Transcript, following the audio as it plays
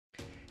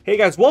Hey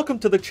guys, welcome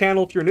to the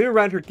channel. If you're new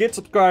around here, get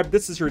subscribed.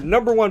 This is your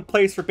 #1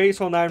 place for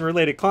Baseball 9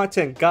 related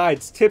content,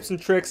 guides, tips, and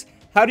tricks.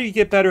 How do you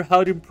get better?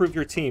 How to improve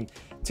your team?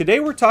 Today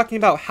we're talking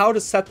about how to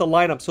set the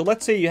lineup. So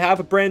let's say you have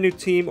a brand new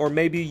team, or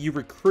maybe you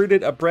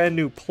recruited a brand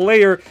new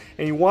player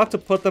and you want to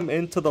put them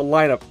into the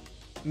lineup.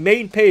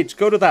 Main page,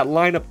 go to that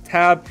lineup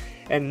tab,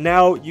 and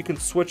now you can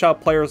switch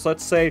out players.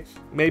 Let's say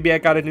maybe I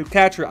got a new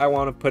catcher I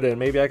want to put in.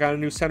 Maybe I got a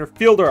new center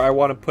fielder I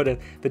want to put in.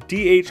 The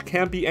DH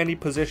can be any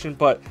position,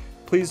 but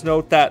please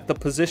note that the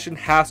position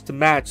has to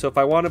match. So if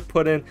I want to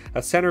put in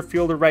a center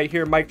fielder right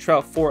here, Mike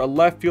Trout, for a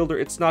left fielder,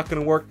 it's not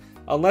going to work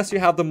unless you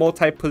have the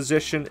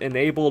multi-position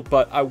enabled,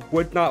 but I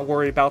would not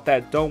worry about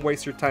that. Don't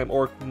waste your time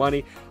or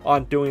money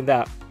on doing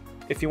that.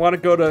 If you want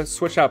to go to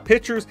switch out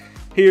pitchers,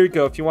 here you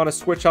go. If you want to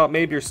switch out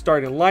maybe your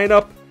starting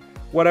lineup,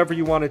 whatever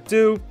you want to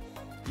do,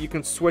 you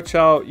can switch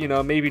out,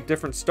 maybe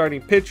different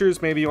starting pitchers.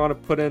 Maybe you want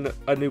to put in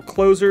a new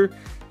closer.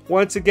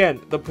 Once again,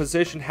 the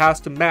position has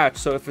to match.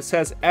 So if it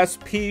says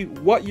SP,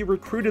 what you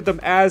recruited them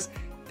as,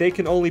 they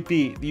can only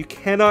be. You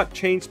cannot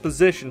change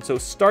position. So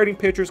starting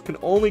pitchers can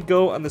only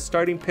go on the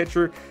starting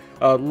pitcher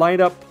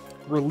lineup.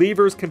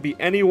 Relievers can be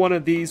any one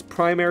of these: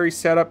 primary,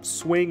 setup,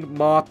 swing,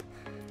 mop.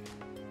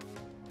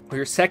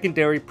 Your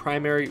secondary,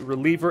 primary,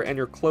 reliever, and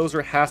your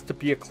closer has to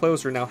be a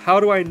closer. Now, how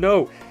do I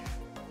know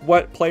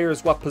what player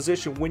is what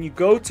position? When you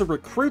go to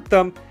recruit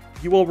them,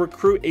 you will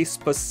recruit a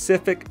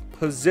specific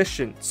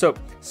position. So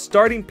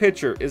starting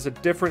pitcher is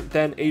different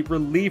than a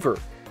reliever.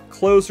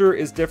 Closer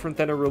is different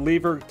than a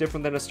reliever,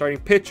 different than a starting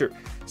pitcher.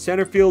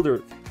 Center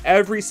fielder,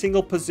 every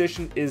single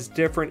position is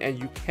different, and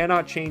you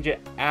cannot change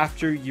it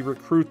after you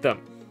recruit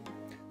them.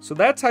 So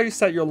that's how you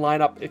set your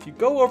lineup. If you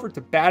go over to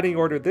batting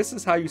order, this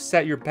is how you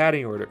set your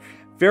batting order.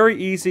 Very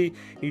easy.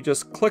 You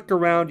just click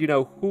around,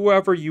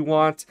 whoever you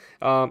want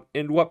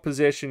in what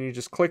position. You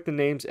just click the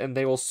names and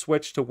they will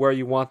switch to where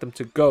you want them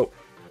to go.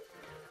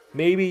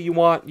 Maybe you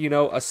want,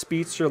 a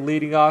speedster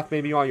leading off.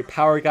 Maybe you want your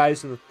power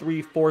guys in the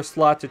 3-4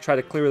 slot to try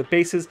to clear the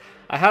bases.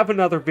 I have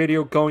another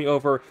video going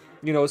over,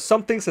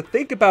 some things to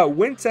think about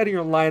when setting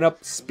your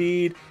lineup: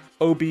 speed,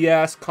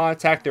 OBS,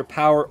 contact, their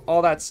power,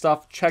 all that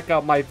stuff. Check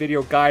out my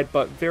video guide,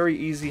 but very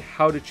easy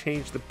how to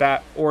change the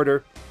bat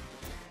order.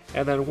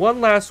 And then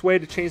one last way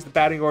to change the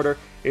batting order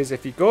is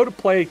if you go to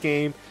play a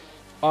game,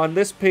 on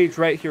this page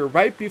right here,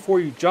 right before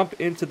you jump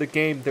into the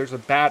game, there's a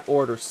bat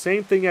order.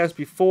 Same thing as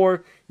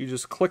before, you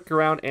just click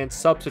around and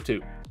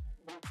substitute.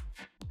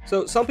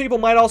 So some people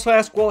might also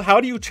ask, well,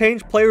 how do you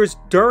change players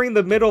during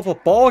the middle of a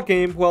ball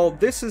game? Well,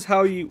 this is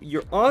how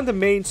you're on the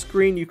main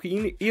screen. You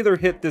can either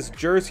hit this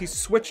jersey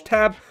switch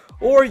tab,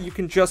 or you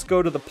can just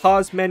go to the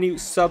pause menu,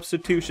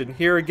 substitution.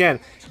 Here again,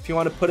 if you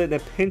want to put it in a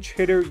pinch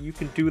hitter, you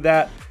can do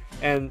that.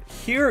 And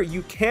here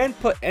you can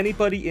put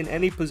anybody in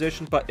any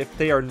position, but if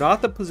they are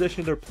not the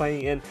position they're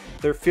playing in,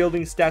 their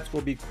fielding stats will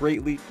be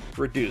greatly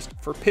reduced.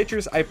 For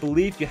pitchers, I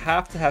believe you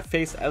have to have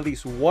faced at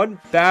least one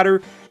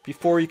batter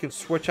before you can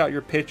switch out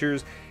your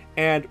pitchers.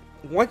 And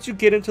once you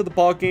get into the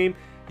ball game,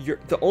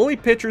 the only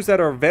pitchers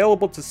that are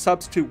available to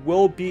substitute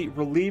will be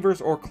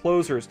relievers or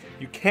closers.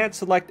 You can't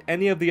select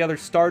any of the other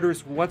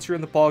starters once you're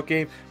in the ball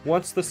game.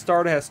 Once the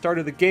starter has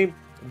started the game,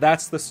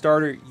 that's the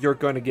starter you're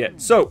going to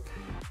get. So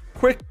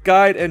quick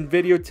guide and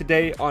video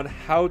today on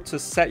how to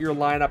set your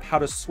lineup, how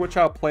to switch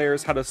out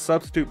players, how to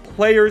substitute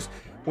players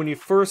when you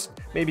first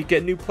maybe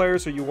get new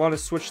players or you want to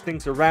switch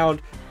things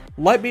around.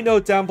 Let me know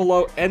down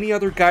below any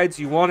other guides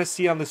you want to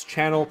see on this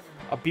channel.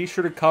 I'll be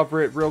sure to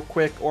cover it real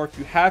quick, or if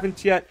you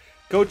haven't yet,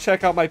 go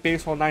check out my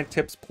Baseball 9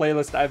 tips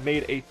playlist. I've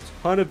made a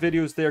ton of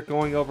videos there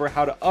going over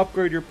how to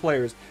upgrade your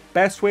players,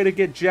 best way to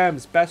get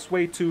gems, best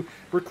way to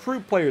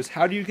recruit players,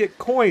 how do you get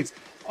coins,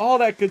 all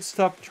that good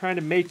stuff, trying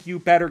to make you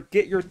better,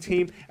 get your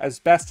team as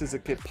best as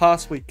it could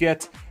possibly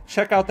get.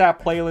 Check out that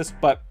playlist,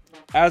 but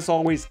as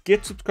always,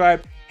 get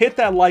subscribed, hit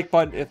that like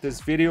button if this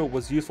video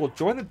was useful.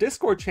 Join the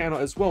Discord channel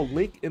as well,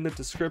 link in the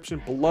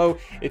description below.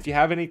 If you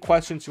have any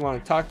questions, you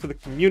want to talk to the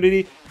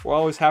community, we're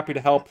always happy to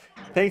help.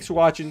 Thanks for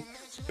watching.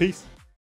 Peace.